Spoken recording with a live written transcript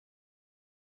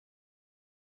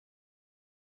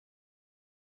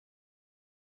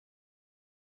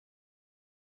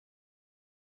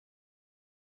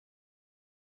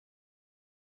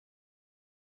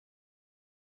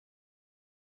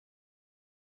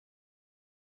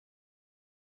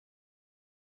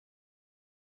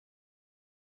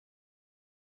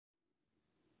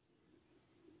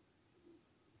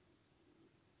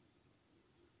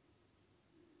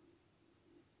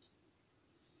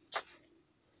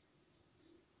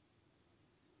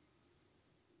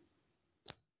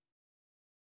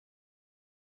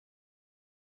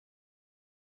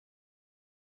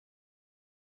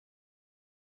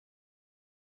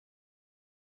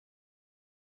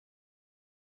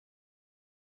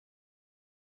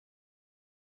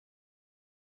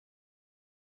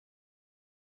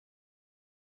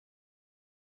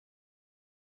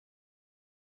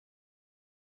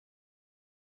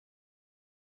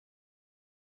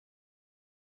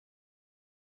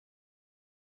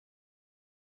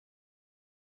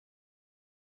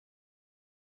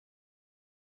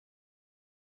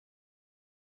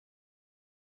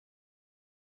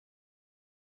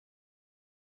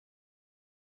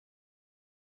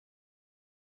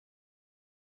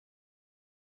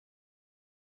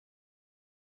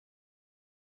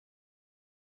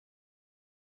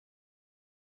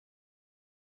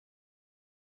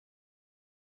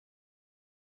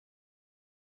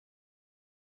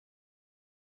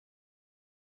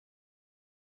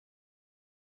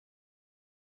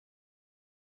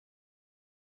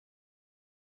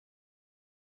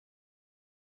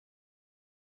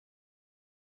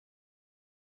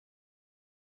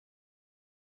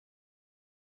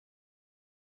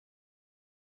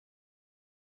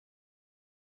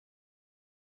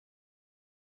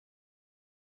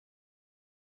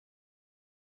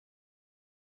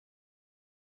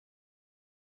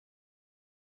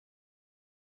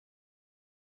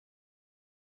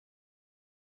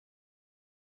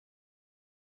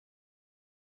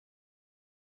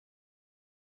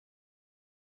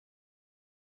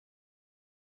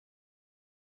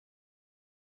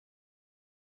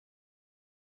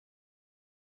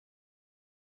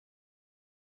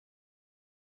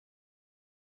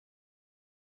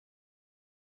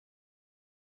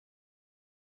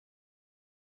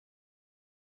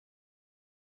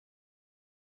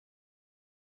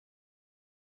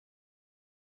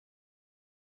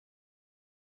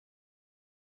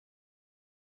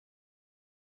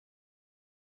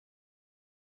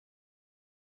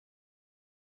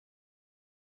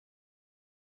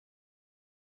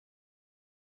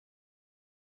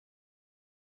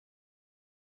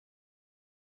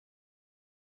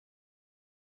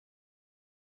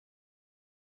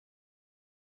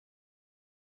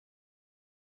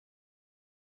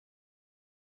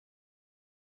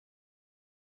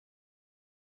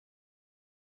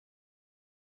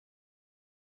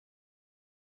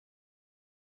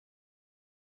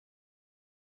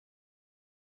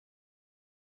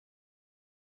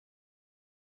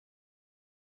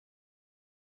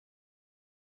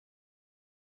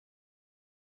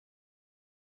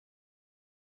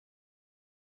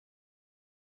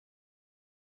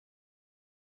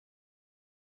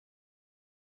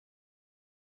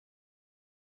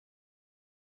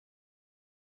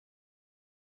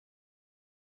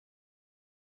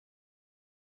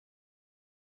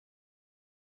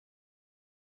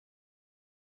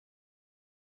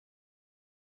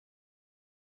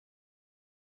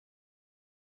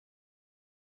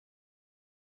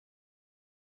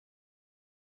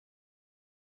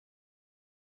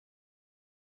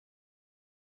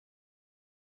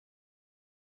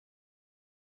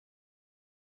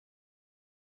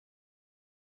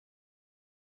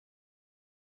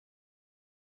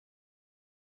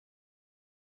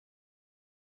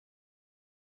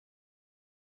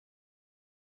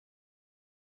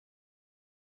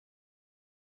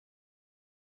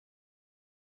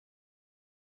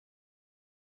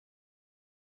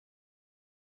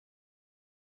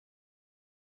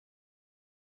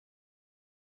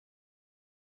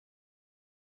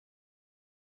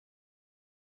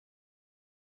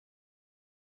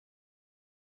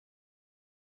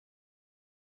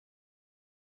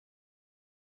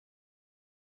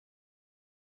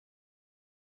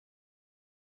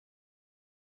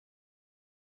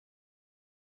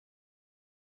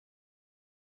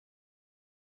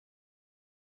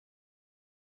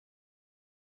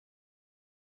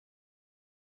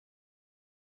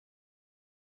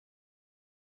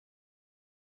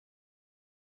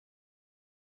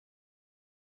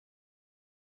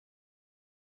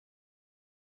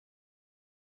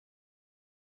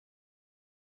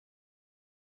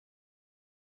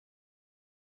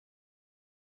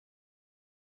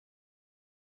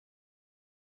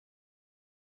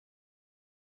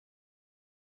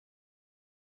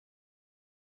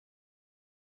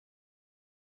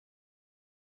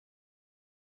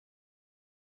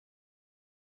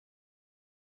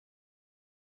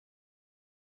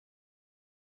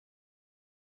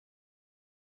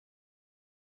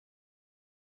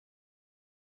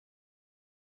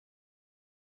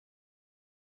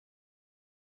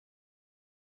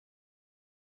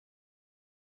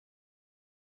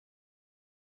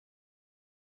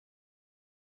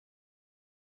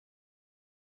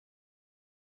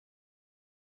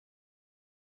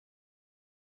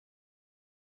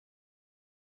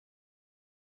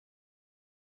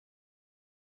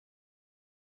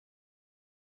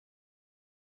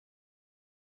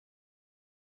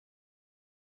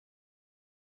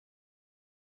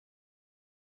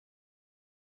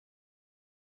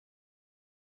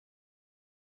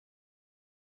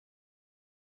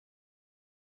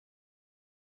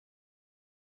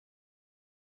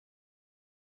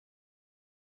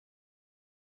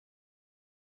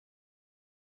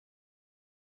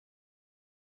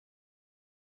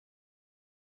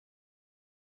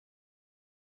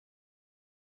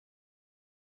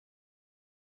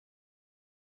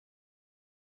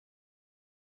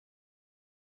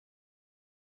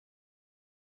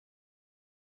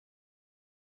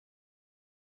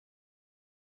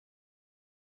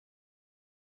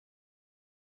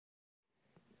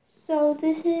So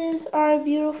this is our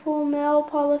beautiful male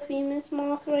Polyphemus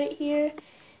moth right here,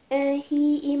 and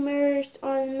he emerged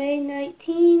on May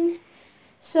 19.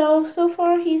 So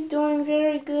far he's doing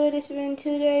very good. It's been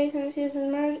 2 days since his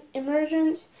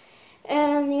emergence,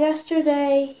 and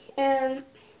yesterday and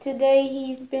today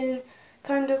he's been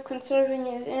kind of conserving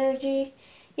his energy.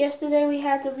 Yesterday we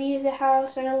had to leave the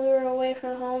house. I know we were away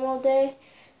from home all day.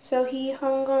 So he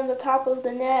hung on the top of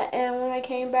the net, and when I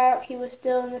came back he was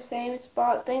still in the same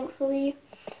spot, thankfully.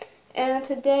 And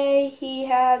today he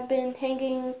had been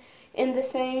hanging in the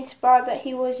same spot that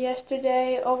he was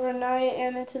yesterday overnight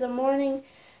and into the morning.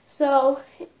 So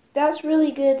that's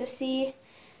really good to see.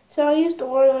 So I used to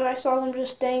worry when I saw them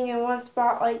just staying in one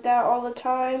spot like that all the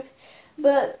time.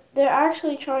 But they're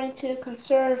actually trying to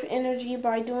conserve energy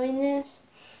by doing this.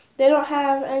 They don't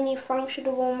have any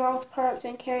functionable mouth parts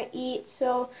and can't eat,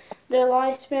 so their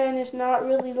lifespan is not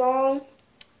really long,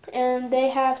 and they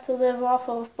have to live off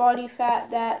of body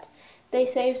fat that they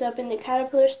saved up in the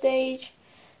caterpillar stage.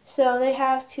 So they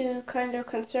have to kind of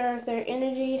conserve their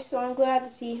energy, so I'm glad to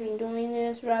see him doing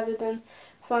this rather than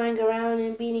flying around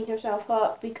and beating himself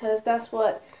up, because that's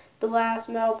what the last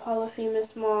male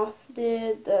Polyphemus moth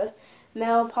did. The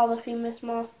male Polyphemus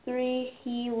moth 3,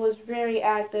 he was very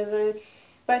active, and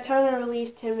by the time I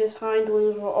released him, his hind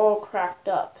wings were all cracked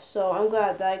up. So I'm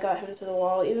glad that I got him to the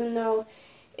wall, even though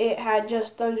it had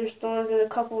just thunderstorms and a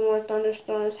couple more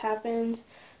thunderstorms happened.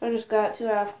 I'm just glad to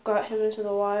have got him into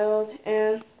the wild.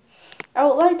 And I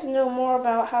would like to know more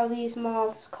about how these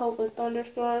moths cope with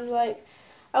thunderstorms. Like,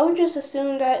 I would just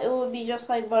assume that it would be just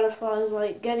like butterflies,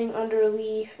 like getting under a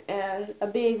leaf and a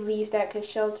big leaf that can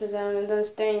shelter them and then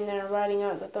staying there and riding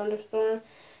out the thunderstorm.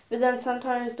 But then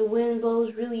sometimes the wind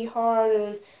blows really hard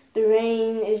and the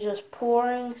rain is just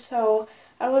pouring. So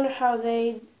I wonder how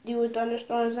they deal with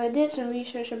thunderstorms. I did some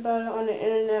research about it on the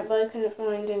internet, but I couldn't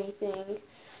find anything.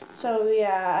 So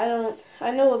yeah,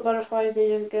 I know with butterflies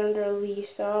they just get under a leaf,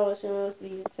 so I would assume it would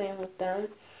be the same with them.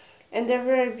 And they're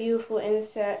very beautiful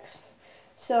insects,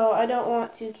 so I don't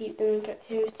want to keep them in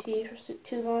captivity for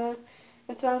too long.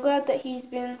 And so I'm glad that he's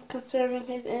been conserving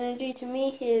his energy. To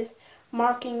me, his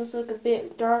markings look a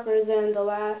bit darker than the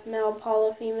last male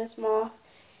Polyphemus moth.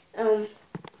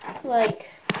 Like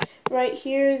right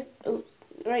here,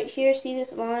 see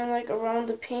this line like around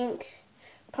the pink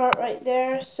part right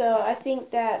there? So I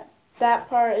think that that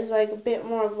part is like a bit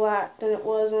more black than it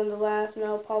was on the last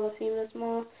male Polyphemus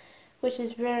moth, which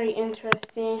is very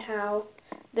interesting how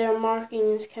their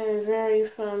markings can vary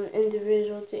from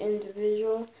individual to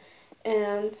individual,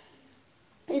 and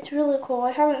it's really cool.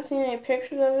 I haven't seen any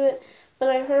pictures of it, but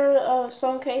I heard of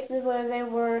some cases where they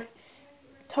were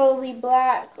totally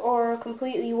black or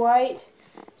completely white.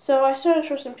 So I searched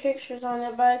for some pictures on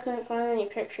it, but I couldn't find any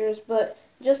pictures. But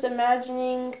just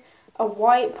imagining a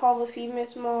white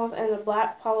Polyphemus moth and a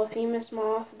black Polyphemus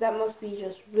moth, that must be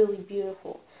just really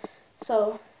beautiful.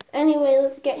 So anyway,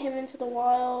 let's get him into the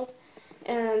wild,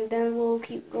 and then we'll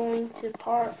keep going to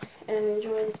parks and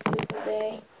enjoy this beautiful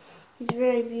day. He's a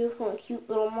very beautiful and cute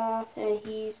little moth, and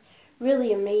he's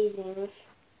really amazing,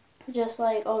 just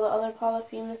like all the other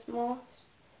Polyphemus moths.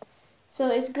 So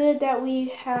it's good that we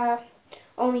have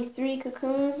only 3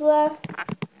 cocoons left.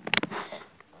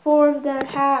 4 of them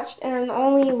hatched, and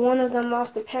only 1 of them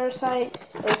lost a parasite.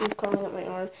 Oh, he's crawling up my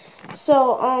arm.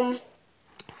 So,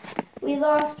 we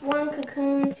lost 1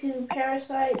 cocoon to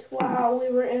parasites while we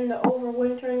were in the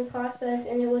overwintering process,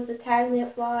 and it was the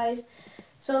tagnet flies.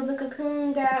 So the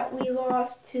cocoon that we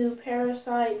lost to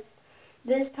parasites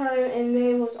this time in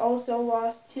May was also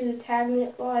lost to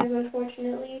tagnet flies,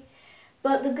 unfortunately.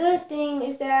 But the good thing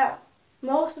is that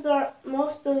most of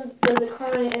the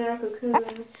decline in our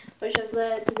cocoons, which has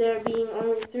led to there being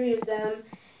only 3 of them,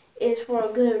 is for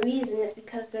a good reason. It's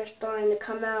because they're starting to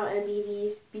come out and be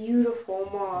these beautiful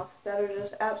moths that are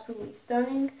just absolutely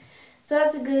stunning. So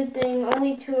that's a good thing.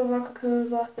 Only 2 of our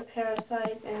cocoons lost the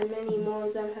parasites, and many more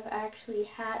of them have actually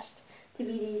hatched to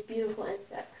be these beautiful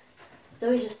insects.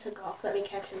 So he just took off. Let me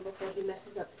catch him before he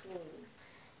messes up his wings.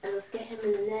 And let's get him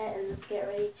in the net and let's get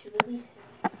ready to release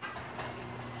him.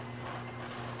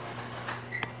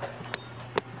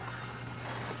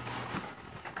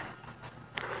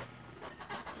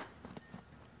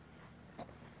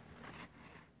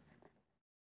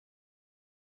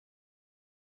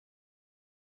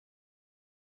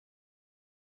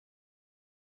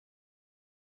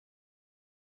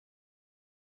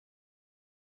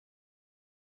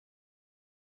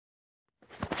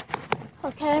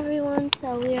 Okay everyone,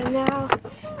 so we are now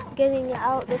getting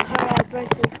out the car at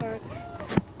Brentwood Park.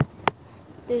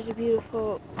 There's a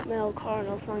beautiful male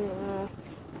cardinal flying around.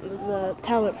 The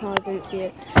tablet probably didn't see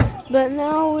it. But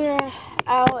now we're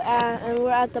and we're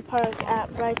at the park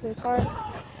at Bryson Park.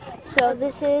 So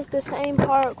this is the same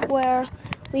park where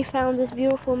we found this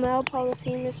beautiful male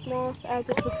Polyphemus moth as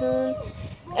a cocoon.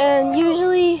 And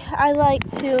usually I like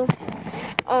to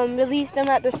release them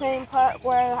at the same park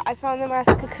where I found them as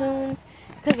cocoons,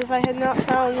 because if I had not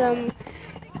found them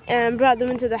and brought them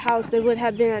into the house, they would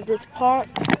have been at this park.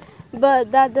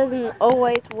 But that doesn't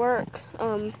always work.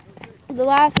 The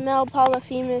last male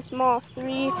Polyphemus Moth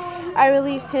 3, I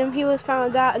released him. He was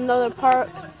found at another park,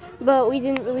 but we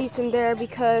didn't release him there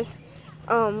because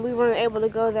we weren't able to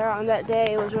go there on that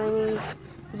day. It was raining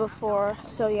before.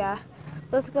 So yeah,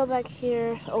 let's go back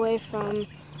here away from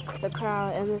the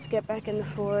crowd and let's get back in the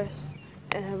forest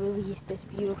and release this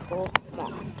beautiful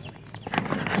moth.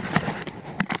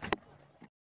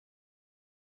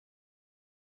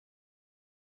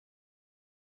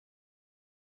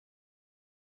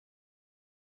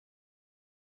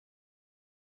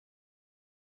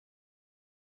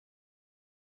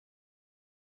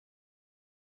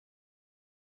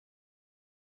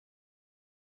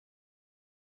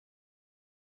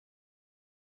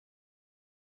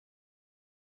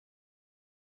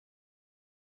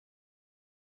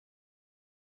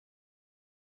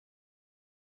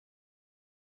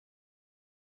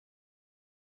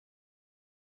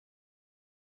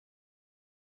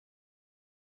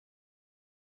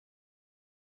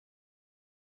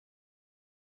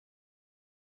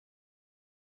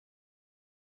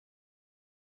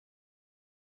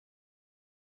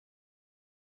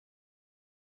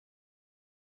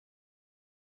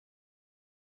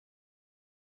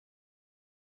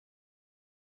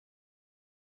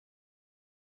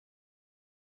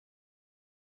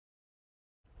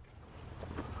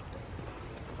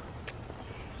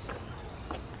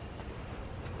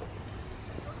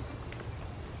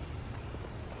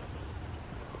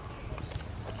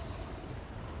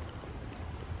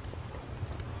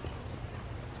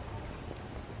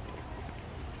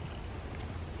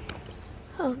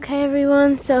 Okay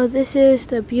everyone, so this is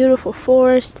the beautiful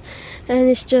forest, and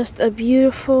it's just a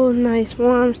beautiful, nice,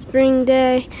 warm spring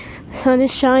day. The sun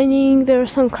is shining, there are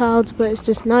some clouds, but it's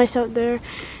just nice out there,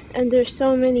 and there's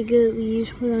so many good leaves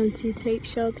for them to take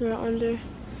shelter under.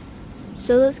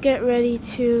 So let's get ready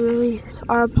to release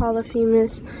our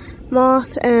Polyphemus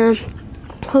moth, and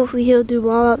hopefully he'll do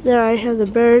well out there. I hear the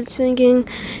birds singing.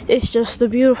 It's just a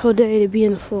beautiful day to be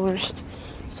in the forest.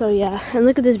 So yeah, and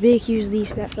look at this big huge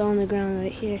leaf that fell on the ground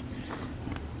right here.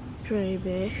 It's very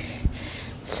big.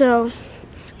 So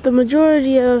the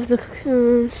majority of the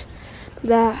cocoons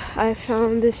that I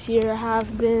found this year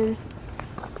have been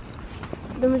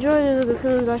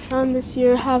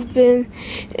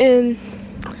in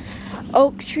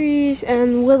oak trees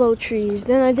and willow trees.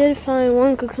 Then I did find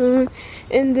one cocoon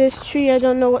in this tree. I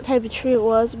don't know what type of tree it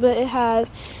was, but it had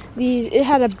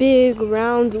a big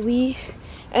round leaf.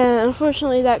 And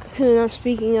unfortunately, that cocoon I'm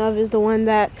speaking of is the one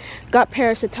that got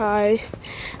parasitized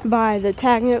by the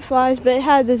tagnet flies. But it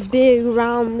had this big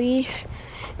round leaf,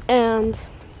 and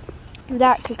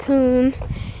that cocoon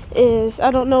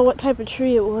I don't know what type of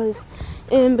tree it was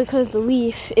in, because the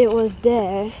leaf, it was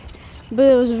dead. But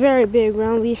it was a very big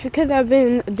round leaf. It could have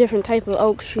been a different type of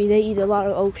oak tree. They eat a lot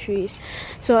of oak trees,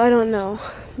 so I don't know.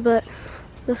 But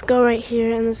let's go right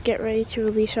here and let's get ready to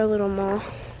release our little moth.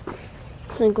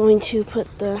 So I'm going to put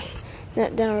the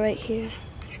net down right here.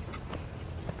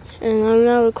 And I'm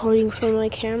now recording from my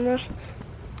camera.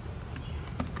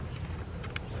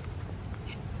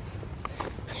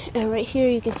 And right here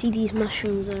you can see these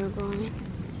mushrooms that are growing.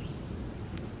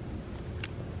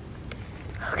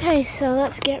 Okay, so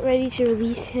let's get ready to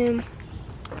release him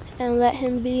and let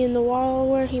him be in the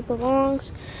wall where he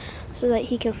belongs, so that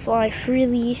he can fly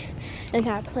freely and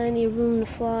have plenty of room to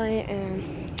fly,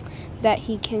 and that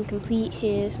he can complete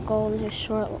his goal in his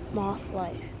short moth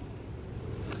life.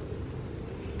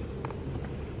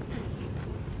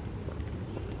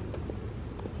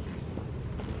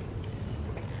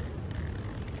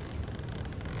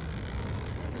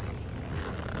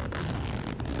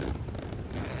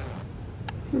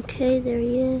 Okay, there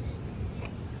he is.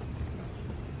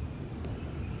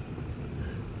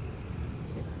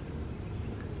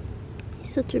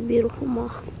 He's such a beautiful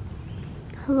moth.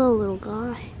 Hello, little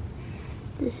guy.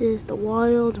 This is the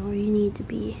wild where you need to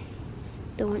be.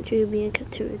 Don't want you to be in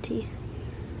captivity.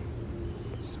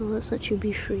 So let's let you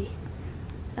be free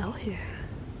out here.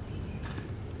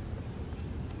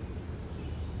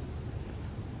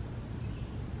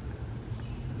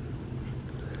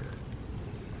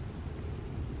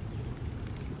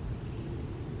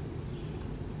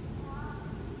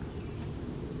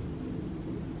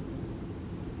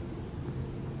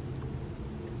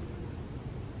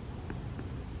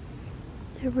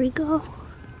 There we go.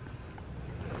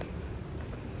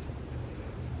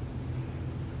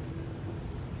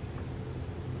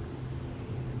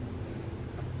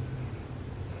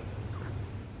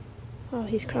 Oh,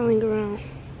 he's crawling around.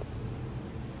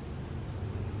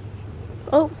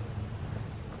 Oh!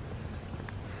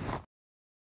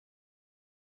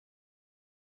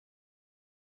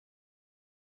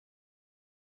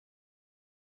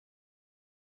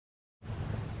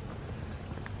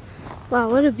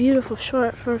 Wow, what a beautiful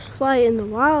short first flight in the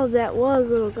wild that was,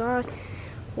 little guy.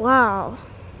 Wow.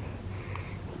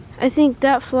 I think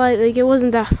that flight, like, it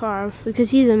wasn't that far because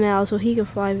he's a male, so he can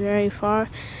fly very far.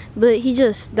 But he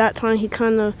just, that time he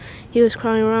was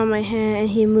crawling around my hand and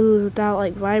he moved without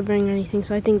like vibrating or anything.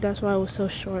 So I think that's why it was so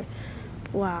short.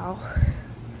 Wow.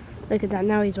 Look at that,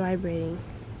 now he's vibrating.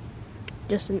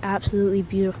 Just an absolutely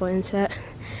beautiful insect.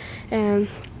 And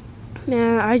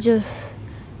man, I just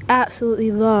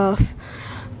absolutely love,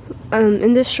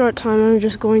 in this short time, I'm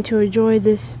just going to enjoy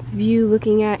this view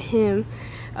looking at him,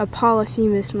 a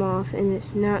Polyphemus moth in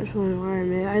its natural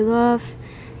environment. I love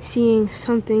seeing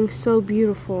something so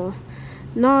beautiful,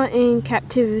 not in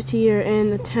captivity or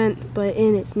in a tent, but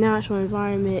in its natural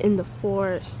environment in the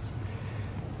forest.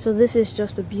 So this is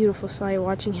just a beautiful sight,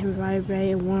 watching him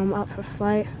vibrate and warm up for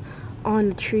flight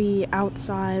on a tree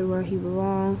outside where he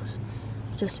belongs.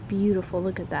 Just beautiful.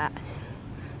 Look at that.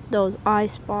 Those eye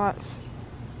spots.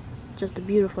 Just a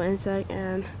beautiful insect,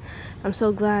 and I'm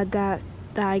so glad that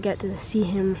I get to see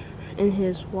him in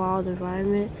his wild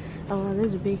environment. Oh,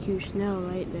 there's a big huge snail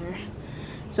right there.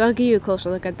 So I'll give you a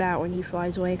closer look at that when he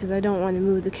flies away, because I don't want to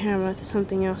move the camera to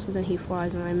something else and then he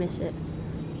flies and I miss it.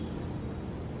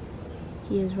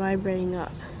 He is vibrating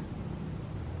up.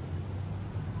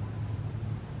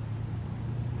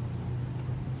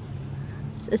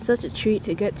 It's such a treat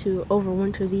to get to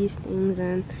overwinter these things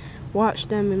and watch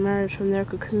them emerge from their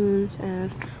cocoons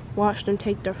and watch them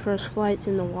take their first flights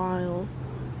in the wild.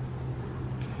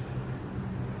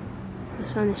 The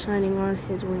sun is shining on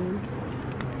his wing.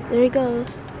 There he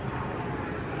goes.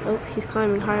 Oh, he's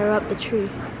climbing higher up the tree.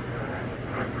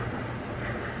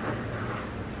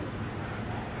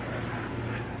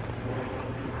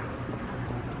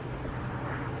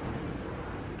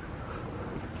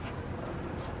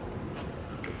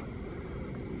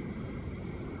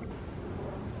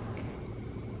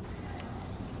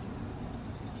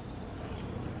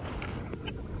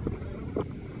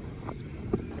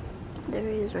 There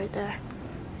he is right there.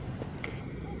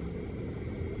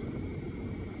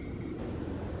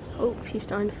 Oh, he's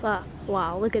starting to fly.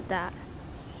 Wow, look at that.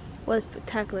 What a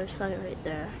spectacular sight right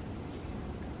there.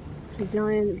 A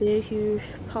giant, big, huge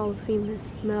Polyphemus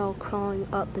male crawling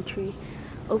up the tree.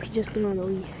 Oh, he just got on a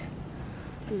leaf.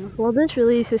 Well, this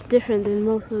release is different than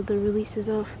most of the releases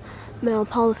of male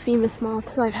Polyphemus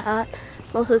moths I've had.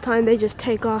 Most of the time they just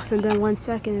take off and then 1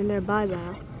 second and they're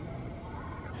bye-bye.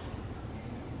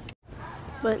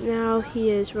 But now he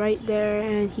is right there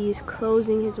and he's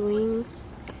closing his wings.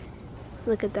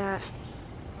 Look at that.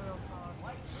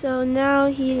 So now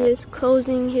he is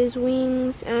closing his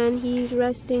wings and he's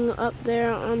resting up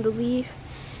there on the leaf.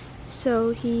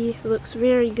 So he looks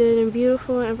very good and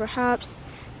beautiful, and perhaps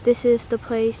this is the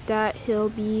place that he'll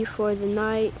be for the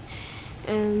night.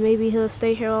 And maybe he'll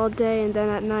stay here all day and then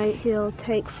at night he'll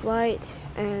take flight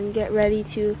and get ready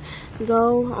to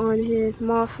go on his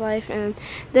moth life. And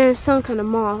there's some kind of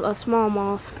moth, a small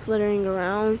moth, flittering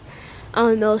around. I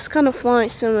don't know, it's kind of flying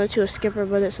similar to a skipper,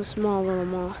 but it's a small little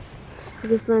moth. It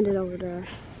just landed over there.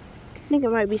 I think it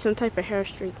might be some type of hair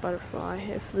streak butterfly.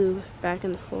 It flew back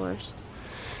in the forest.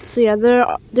 So yeah,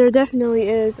 there definitely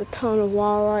is a ton of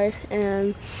wildlife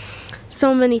and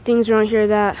so many things around here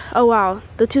that, oh wow,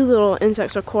 the two little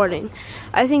insects are courting.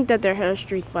 I think that they're hair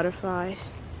streak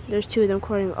butterflies. There's two of them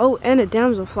courting. Oh, and a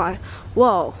damselfly.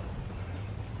 Whoa.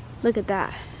 Look at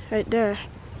that, right there.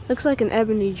 Looks like an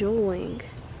ebony jewel wing.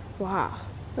 Wow,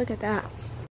 look at that.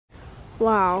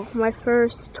 Wow, my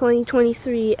first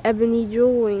 2023 ebony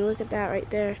jewel wing. Look at that right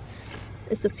there.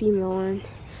 It's a female one.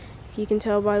 You can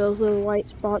tell by those little white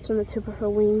spots on the tip of her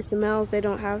wings. The males, they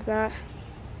don't have that.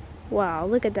 Wow,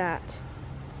 look at that.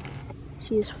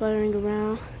 She is fluttering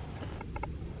around.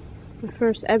 My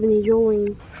first ebony jewel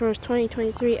wing. First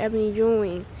 2023 ebony jewel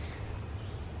wing.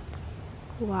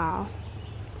 Wow.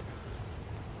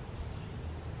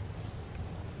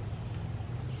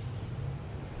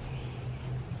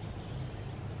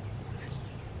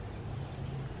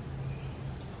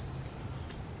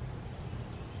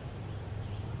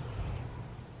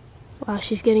 Wow,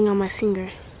 she's getting on my finger.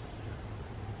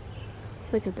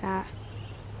 Look at that.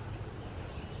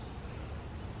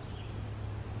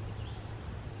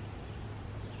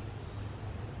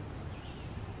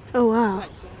 Oh wow.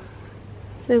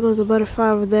 There goes a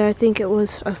butterfly over there. I think it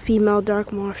was a female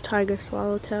dark morph tiger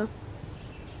swallowtail.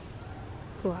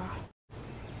 Wow.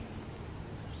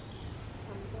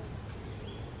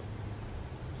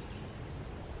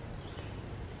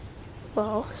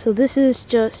 Wow, so this is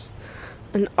just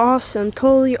an awesome,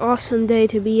 totally awesome day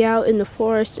to be out in the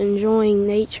forest enjoying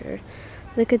nature.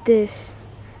 Look at this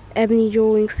ebony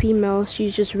jewel female.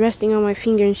 She's just resting on my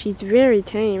finger and she's very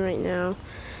tame right now.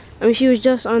 I mean, she was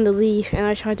just on the leaf and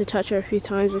I tried to touch her a few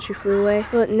times but she flew away.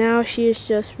 But now she is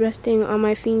just resting on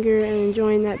my finger and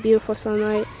enjoying that beautiful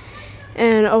sunlight.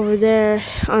 And over there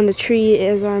on the tree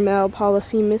is our male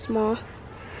Polyphemus moth.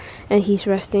 And he's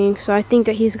resting. So I think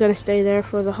that he's going to stay there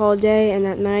for the whole day, and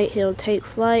at night he'll take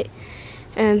flight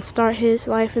and start his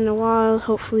life in the wild.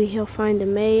 Hopefully he'll find a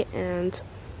mate and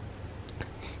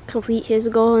complete his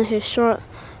goal in his short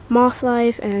moth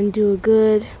life and do a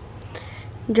good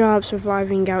job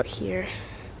surviving out here.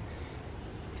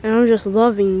 And I'm just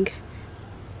loving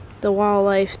the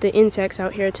wildlife, the insects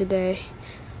out here today.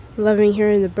 Loving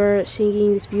hearing the birds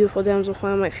singing, this beautiful damselfly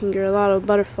on my finger, a lot of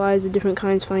butterflies of different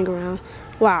kinds flying around.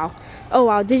 Wow. Oh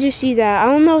wow, did you see that? I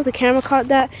don't know if the camera caught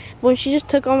that, but when she just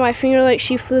took on my finger like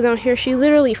she flew down here, she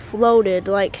literally floated,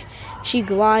 like she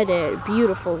glided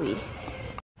beautifully.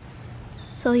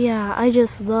 So yeah, I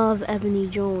just love ebony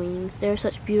jewelings. They're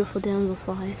such beautiful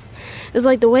damselflies. It's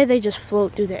like the way they just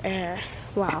float through the air.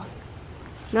 Wow.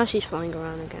 Now she's flying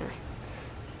around again.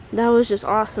 That was just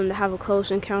awesome to have a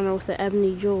close encounter with the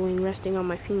ebony jewelwing resting on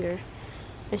my finger.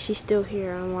 And she's still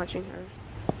here, I'm watching her.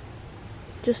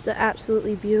 Just an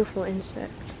absolutely beautiful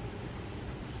insect.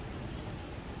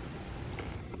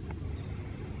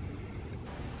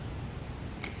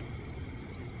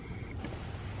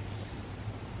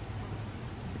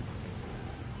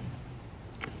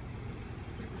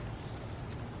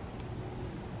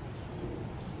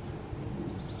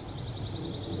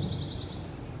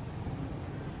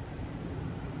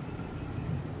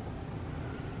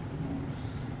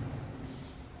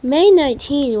 May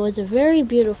 19 was a very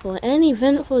beautiful and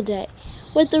eventful day,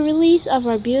 with the release of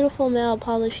our beautiful male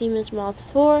Polyphemus Moth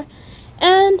 4,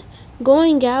 and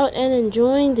going out and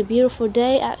enjoying the beautiful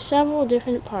day at several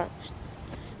different parks.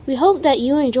 We hope that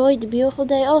you enjoyed the beautiful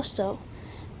day also.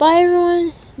 Bye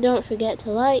everyone, don't forget to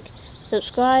like,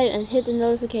 subscribe, and hit the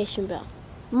notification bell.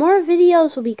 More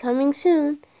videos will be coming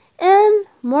soon, and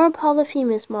more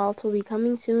Polyphemus moths will be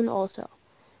coming soon also.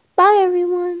 Bye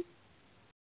everyone!